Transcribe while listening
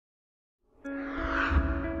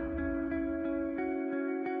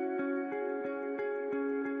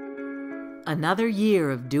Another year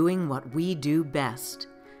of doing what we do best,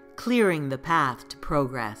 clearing the path to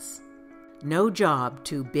progress. No job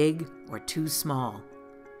too big or too small.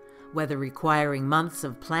 Whether requiring months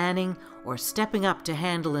of planning or stepping up to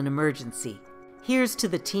handle an emergency, here's to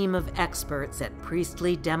the team of experts at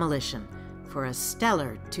Priestley Demolition for a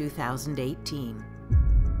stellar 2018.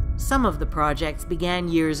 Some of the projects began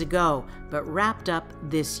years ago, but wrapped up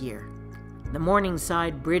this year. The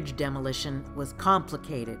Morningside Bridge demolition was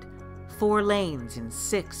complicated. 4 lanes in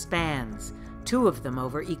 6 spans, 2 of them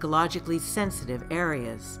over ecologically sensitive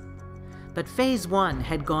areas. But Phase 1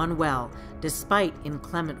 had gone well, despite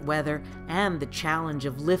inclement weather and the challenge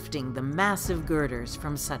of lifting the massive girders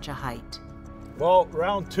from such a height. Well,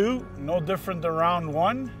 round 2, no different than round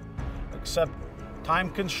 1, except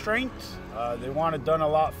time constraint. They want it done a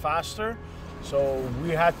lot faster, so we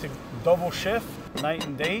had to double shift night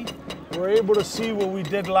and day. We're able to see what we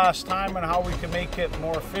did last time and how we can make it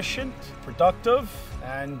more efficient, productive,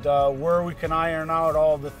 and where we can iron out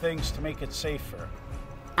all the things to make it safer.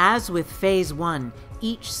 As with Phase 1,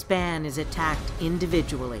 each span is attacked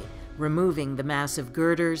individually, removing the massive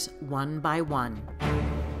girders one by one.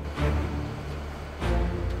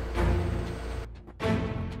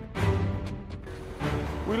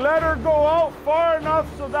 We let her go out far enough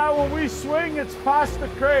so that when we swing, it's past the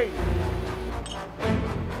crane.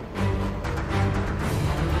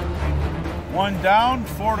 1 down,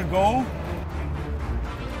 4 to go.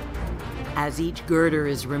 As each girder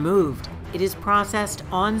is removed, it is processed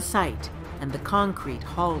on site and the concrete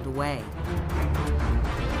hauled away.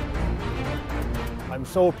 I'm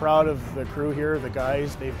so proud of the crew here, the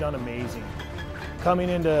guys, they've done amazing. Coming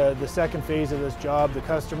into the second phase of this job, the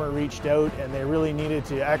customer reached out and they really needed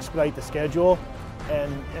to expedite the schedule,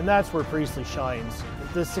 and that's where Priestley shines.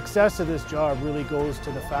 The success of this job really goes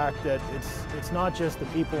to the fact that it's not just the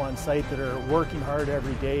people on site that are working hard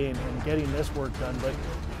every day and getting this work done, but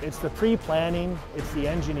it's the pre-planning, it's the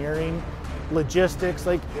engineering, logistics.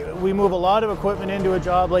 Like, we move a lot of equipment into a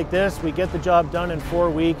job like this, we get the job done in 4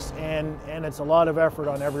 weeks, and it's a lot of effort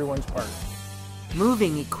on everyone's part.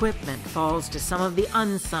 Moving equipment falls to some of the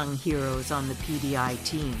unsung heroes on the PDI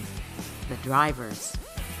team, the drivers.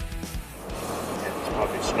 It's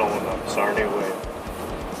probably snowing up Sarnia way.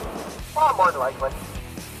 Oh, more than likely.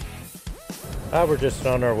 We're just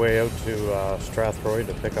on our way out to Strathroy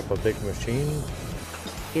to pick up a big machine.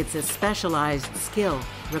 It's a specialized skill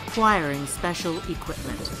requiring special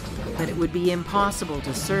equipment, but it would be impossible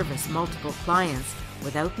to service multiple clients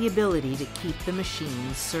without the ability to keep the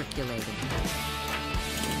machines circulating.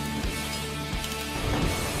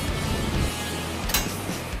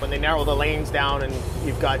 When they narrow the lanes down and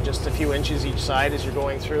you've got just a few inches each side as you're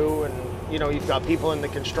going through, and you've got people in the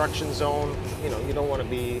construction zone, you don't want to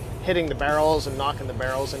be hitting the barrels and knocking the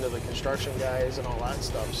barrels into the construction guys and all that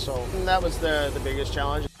stuff. So that was the biggest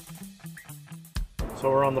challenge. So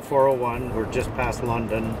we're on the 401, we're just past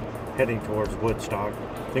London, heading towards Woodstock.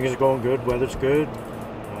 Things are going good, weather's good,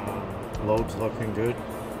 load's looking good.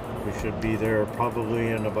 We should be there probably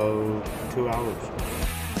in about 2 hours.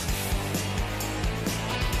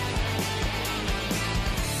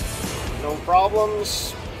 No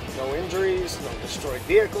problems, no injuries, no destroyed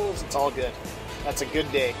vehicles, it's all good. That's a good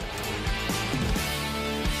day.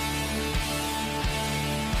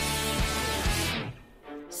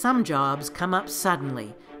 Some jobs come up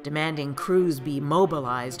suddenly, demanding crews be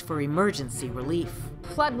mobilized for emergency relief.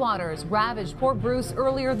 Floodwaters ravaged Port Bruce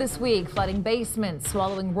earlier this week, flooding basements,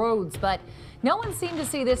 swallowing roads, but no one seemed to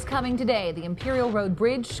see this coming today, the Imperial Road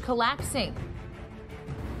Bridge collapsing.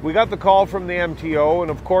 We got the call from the MTO, and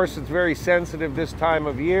of course it's very sensitive this time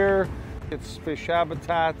of year. It's fish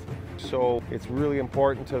habitat, so it's really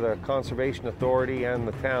important to the Conservation Authority and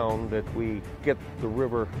the town that we get the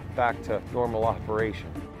river back to normal operation.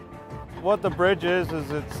 What the bridge is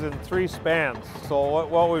it's in 3 spans. So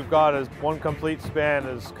what we've got is 1 complete span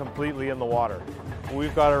is completely in the water.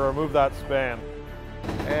 We've got to remove that span.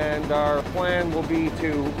 And our plan will be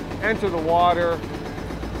to enter the water,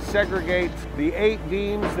 segregate the 8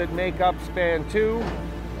 beams that make up span 2,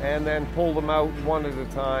 and then pull them out one at a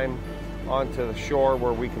time onto the shore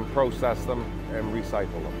where we can process them and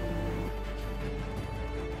recycle them.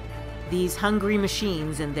 These hungry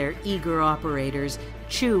machines and their eager operators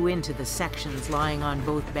chew into the sections lying on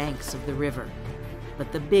both banks of the river.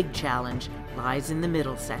 But the big challenge lies in the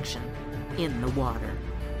middle section, in the water.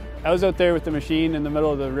 I was out there with the machine in the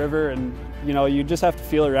middle of the river, and you just have to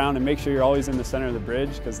feel around and make sure you're always in the center of the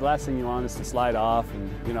bridge, because the last thing you want is to slide off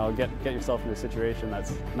and get yourself in a situation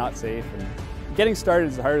that's not safe. And getting started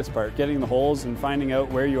is the hardest part, getting the holes and finding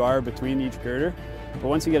out where you are between each girder. But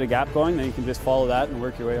once you get a gap going, then you can just follow that and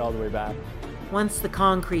work your way all the way back. Once the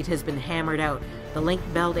concrete has been hammered out, the Link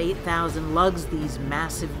Belt 8000 lugs these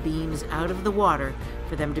massive beams out of the water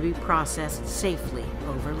for them to be processed safely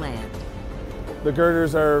over land. The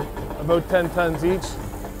girders are about 10 tons each,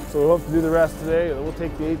 so we'll hope to do the rest today. We'll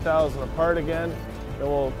take the 8000 apart again, and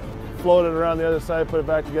we'll float it around the other side, put it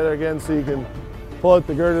back together again so you can pull out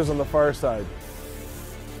the girders on the far side.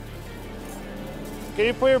 Can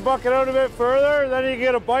you put your bucket out a bit further? Then you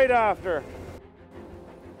get a bite after.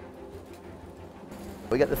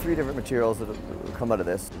 We got the 3 different materials that will come out of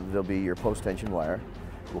this. There'll be your post-tension wire.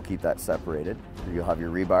 We'll keep that separated. You'll have your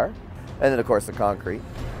rebar. And then of course the concrete.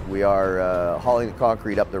 We are hauling the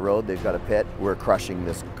concrete up the road. They've got a pit. We're crushing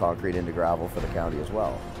this concrete into gravel for the county as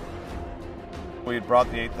well. We had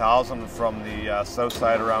brought the 8000 from the south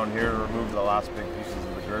side around here to remove the last big pieces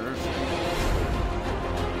of the girders.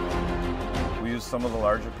 We used some of the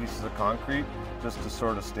larger pieces of concrete just to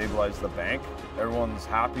sort of stabilize the bank. Everyone's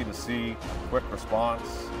happy to see a quick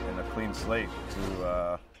response and a clean slate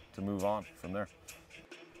to move on from there.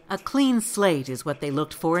 A clean slate is what they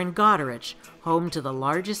looked for in Goderich, home to the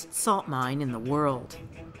largest salt mine in the world.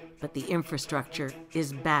 But the infrastructure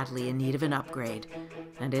is badly in need of an upgrade,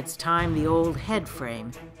 and it's time the old head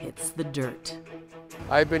frame hits the dirt.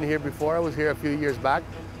 I've been here before. I was here a few years back,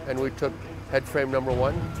 and we took head frame number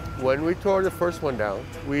 1. When we tore the first one down,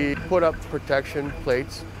 we put up protection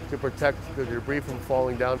plates to protect the debris from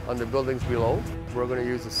falling down on the buildings below. We're going to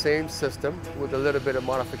use the same system with a little bit of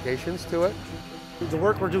modifications to it. The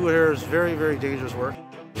work we're doing here is very, very dangerous work.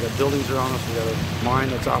 We've got buildings around us, we've got a mine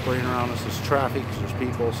that's operating around us, there's traffic, there's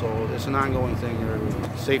people, so it's an ongoing thing here.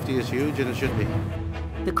 Safety is huge, and it should be.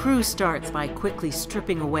 The crew starts by quickly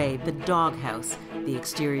stripping away the doghouse, the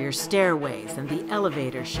exterior stairways, and the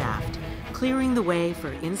elevator shaft, clearing the way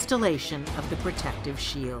for installation of the protective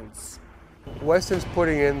shields. Weston's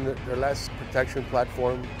putting in the last protection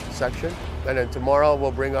platform section, and then tomorrow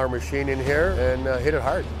we'll bring our machine in here and hit it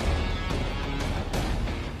hard.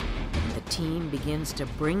 The team begins to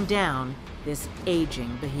bring down this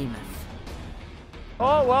aging behemoth.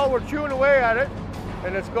 Oh, well, we're chewing away at it,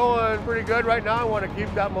 and it's going pretty good right now. I want to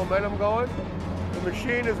keep that momentum going. The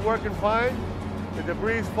machine is working fine. The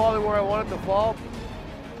debris is falling where I want it to fall.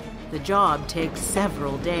 The job takes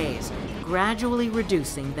several days, gradually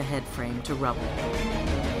reducing the head frame to rubble.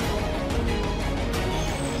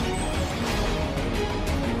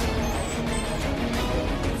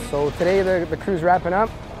 So today the crew's wrapping up.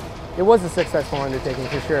 It was a successful undertaking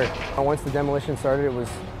for sure. Once the demolition started, it was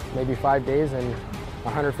maybe 5 days and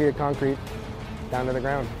 100 feet of concrete down to the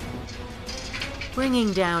ground.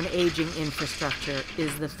 Bringing down aging infrastructure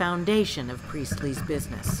is the foundation of Priestley's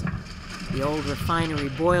business. The old refinery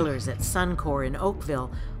boilers at Suncor in Oakville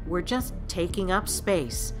were just taking up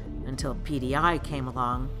space until PDI came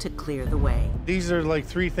along to clear the way. These are like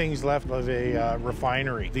 3 things left of a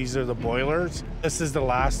refinery. These are the boilers. This is the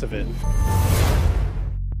last of it.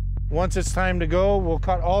 Once it's time to go, we'll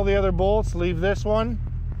cut all the other bolts, leave this one,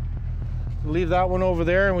 leave that one over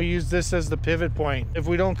there, and we use this as the pivot point. If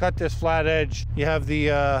we don't cut this flat edge, you have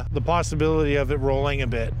the possibility of it rolling a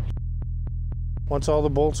bit. Once all the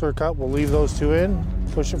bolts are cut, we'll leave those 2 in,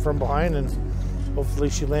 push it from behind, and hopefully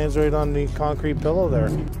she lands right on the concrete pillow there.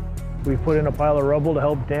 We've put in a pile of rubble to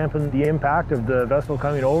help dampen the impact of the vessel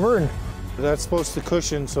coming over. And that's supposed to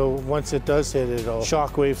cushion, so once it does hit, it'll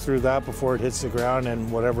shockwave through that before it hits the ground and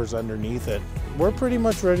whatever's underneath it. We're pretty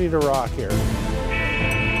much ready to rock here.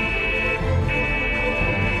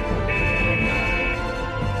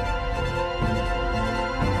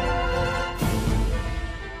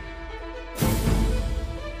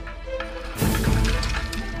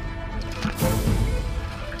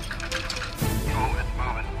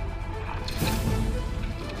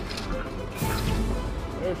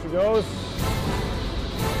 there she goes.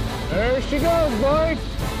 There she goes, boys.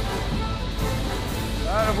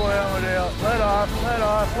 Attaboy, Amadale. Let off, let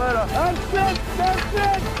off, let off. That's it, that's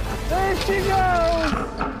it. There she goes.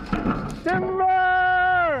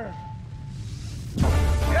 Timber!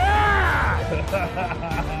 Yeah!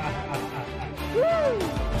 Woo!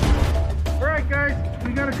 All right, guys,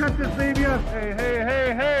 we gotta cut this baby up. Hey, hey,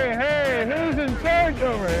 hey, hey, hey, who's in charge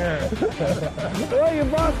over here? Well, you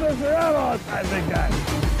boss us around all the time, big guy.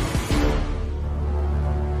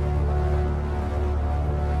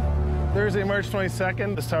 Thursday, March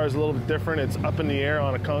 22nd. This tower is a little bit different. It's up in the air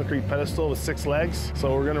on a concrete pedestal with 6 legs.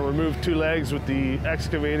 So we're gonna remove 2 legs with the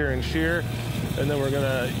excavator and shear, and then we're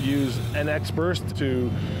gonna use NX burst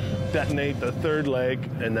to detonate the 3rd leg,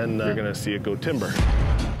 and then you're gonna see it go timber.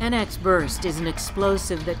 NX burst is an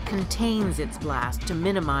explosive that contains its blast to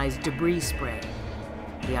minimize debris spread.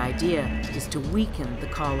 The idea is to weaken the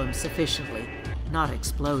column sufficiently, not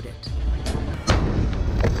explode it.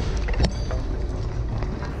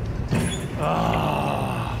 The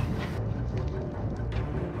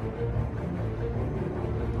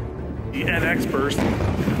NX burst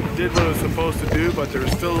did what it was supposed to do, but there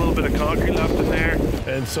was still a little bit of concrete left in there.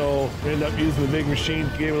 And so we ended up using the big machine,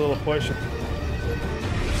 gave it a little push.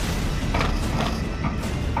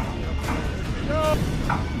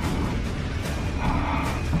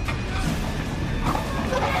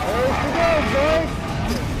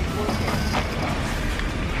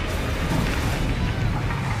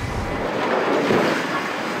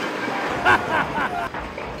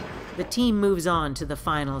 The team moves on to the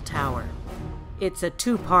final tower. It's a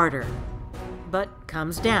two-parter, but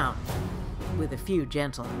comes down with a few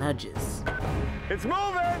gentle nudges. It's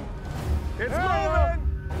moving! It's moving!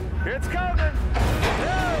 It's coming!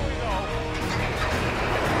 There we go!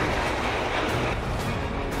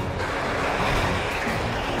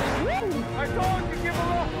 I told you, give a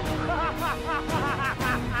look!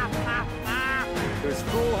 There's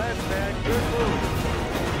cool heads, man. Good move.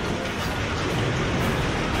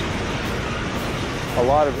 A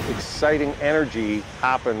lot of exciting energy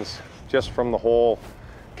happens just from the whole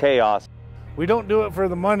chaos. We don't do it for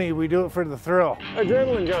the money, we do it for the thrill.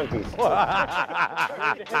 Adrenaline junkies.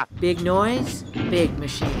 Big noise, big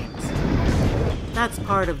machines. That's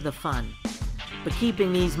part of the fun. But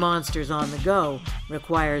keeping these monsters on the go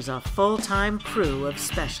requires a full-time crew of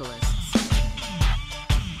specialists.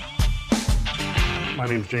 My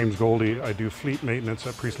name's James Goldie. I do fleet maintenance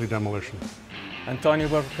at Priestley Demolition. Antonio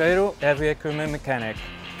Barquero, heavy equipment mechanic.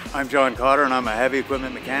 I'm John Cotter, and I'm a heavy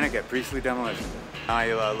equipment mechanic at Priestley Demolition.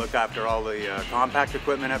 I look after all the compact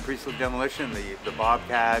equipment at Priestley Demolition, the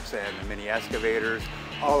bobcats and the mini excavators,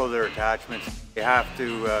 all of their attachments. They have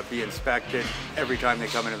to be inspected every time they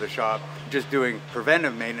come into the shop. Just doing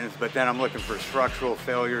preventive maintenance, but then I'm looking for structural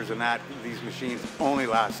failures, and that these machines only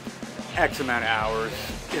last X amount of hours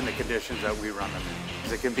in the conditions that we run them in.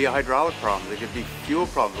 It can be a hydraulic problem, it could be fuel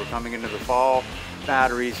problems. We're coming into the fall,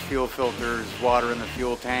 batteries, fuel filters, water in the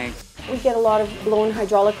fuel tanks. We get a lot of blown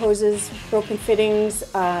hydraulic hoses, broken fittings,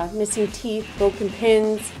 missing teeth, broken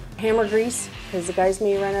pins, hammer grease, because the guys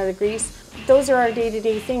may run out of grease. Those are our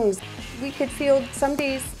day-to-day things. We could field some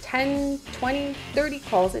days 10, 20, 30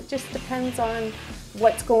 calls. It just depends on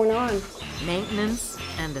what's going on. Maintenance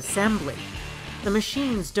and assembly. The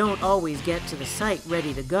machines don't always get to the site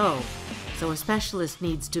ready to go, so a specialist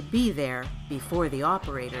needs to be there before the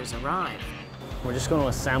operators arrive. We're just going to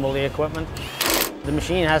assemble the equipment. The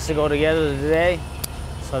machine has to go together today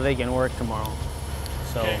so they can work tomorrow.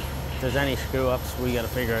 So if there's any screw-ups, we got to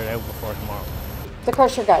figure it out before tomorrow. The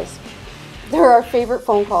crusher guys, they're our favorite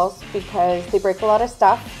phone calls because they break a lot of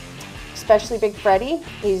stuff, especially Big Freddy.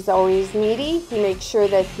 He's always needy. He makes sure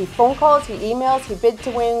that he phone calls, he emails, he bid to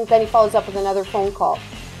win, then he follows up with another phone call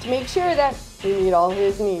to make sure that we meet all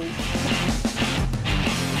his needs.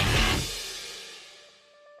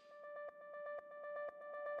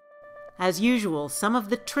 As usual, some of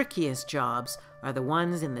the trickiest jobs are the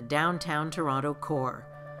ones in the downtown Toronto core,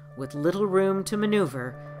 with little room to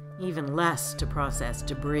maneuver, even less to process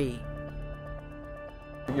debris.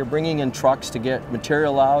 You're bringing in trucks to get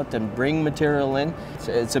material out and bring material in.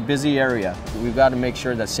 It's a busy area. We've got to make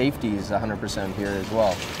sure that safety is 100% here as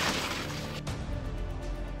well.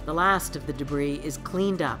 The last of the debris is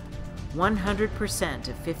cleaned up. 100%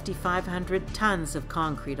 of 5,500 tons of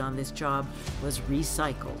concrete on this job was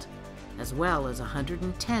recycled, as well as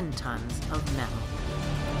 110 tons of metal.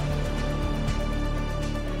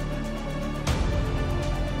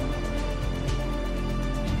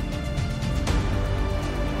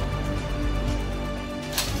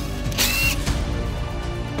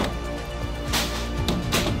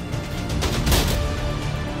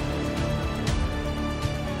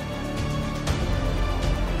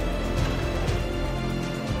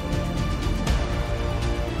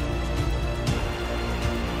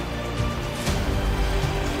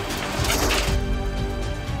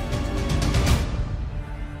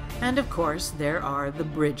 And of course, there are the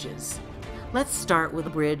bridges. Let's start with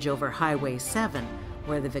the bridge over Highway 7,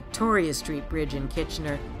 where the Victoria Street Bridge in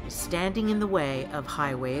Kitchener is standing in the way of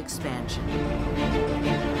highway expansion.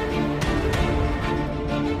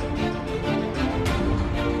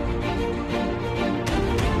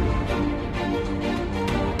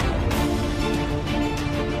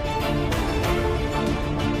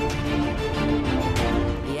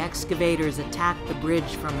 The excavators attack the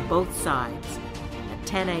bridge from both sides.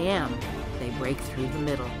 10 a.m., they break through the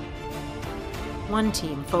middle. One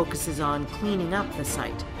team focuses on cleaning up the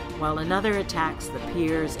site, while another attacks the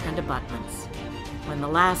piers and abutments. When the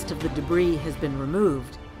last of the debris has been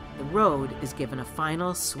removed, the road is given a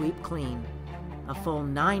final sweep clean, a full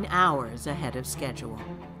 9 hours ahead of schedule.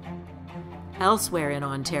 Elsewhere in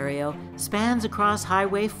Ontario, spans across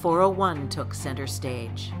Highway 401 took center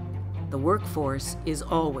stage. The workforce is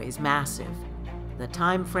always massive. The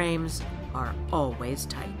time frames are always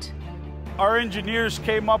tight. Our engineers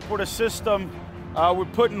came up with a system. We're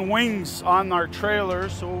putting wings on our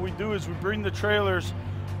trailers. So what we do is we bring the trailers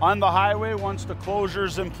on the highway once the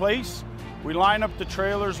closure's in place. We line up the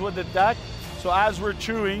trailers with the deck. So as we're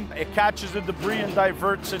chewing, it catches the debris and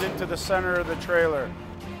diverts it into the center of the trailer.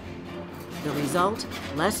 The result,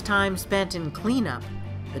 less time spent in cleanup.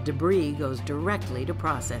 The debris goes directly to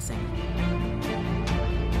processing.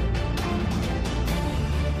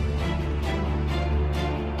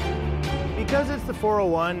 Because it's the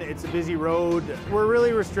 401, it's a busy road, we're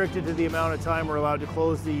really restricted to the amount of time we're allowed to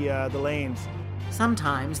close the lanes.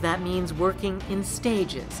 Sometimes that means working in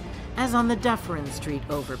stages, as on the Dufferin Street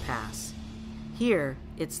overpass. Here,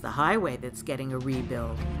 it's the highway that's getting a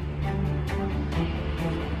rebuild.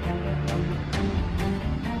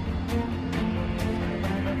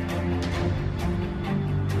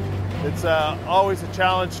 It's always a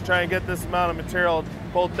challenge to try and get this amount of material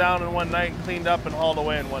both down in one night and cleaned up and hauled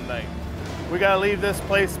away in one night. We got to leave this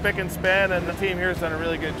place spick and span, and the team here has done a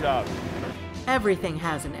really good job. Everything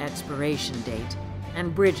has an expiration date,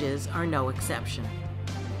 and bridges are no exception.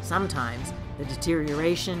 Sometimes the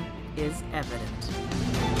deterioration is evident.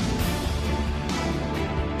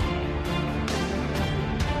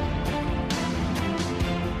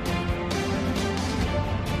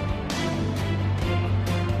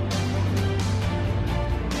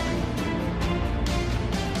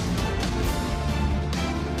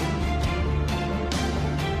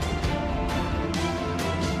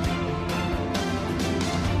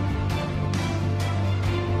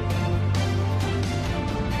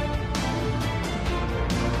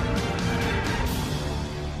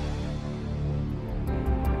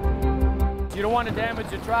 You don't want to damage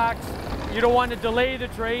the tracks. You don't want to delay the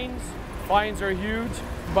trains. Fines are huge,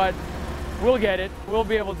 but we'll get it. We'll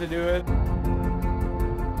be able to do it.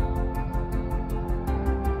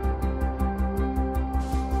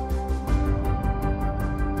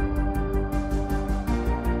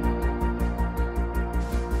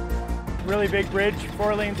 Really big bridge,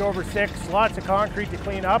 4 lanes over 6, lots of concrete to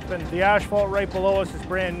clean up, and the asphalt right below us is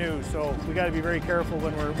brand new, so we got to be very careful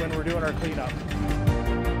when we're doing our cleanup.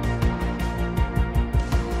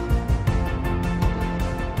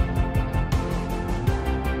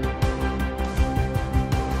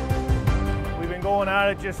 Going at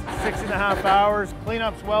it just 6.5 hours.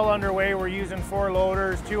 Cleanup's well underway. We're using 4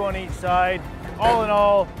 loaders, 2 on each side. All in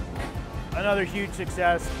all, another huge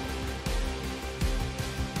success.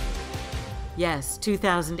 Yes,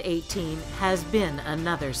 2018 has been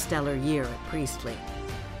another stellar year at Priestley,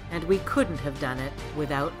 and we couldn't have done it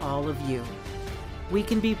without all of you. We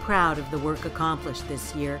can be proud of the work accomplished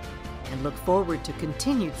this year and look forward to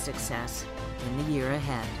continued success in the year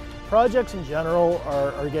ahead. Projects in general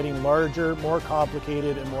are getting larger, more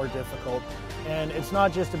complicated, and more difficult. And it's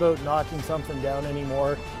not just about knocking something down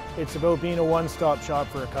anymore. It's about being a one-stop shop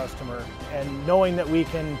for a customer and knowing that we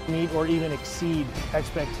can meet or even exceed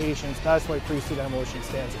expectations. That's why Priestley Demolition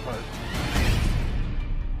stands apart.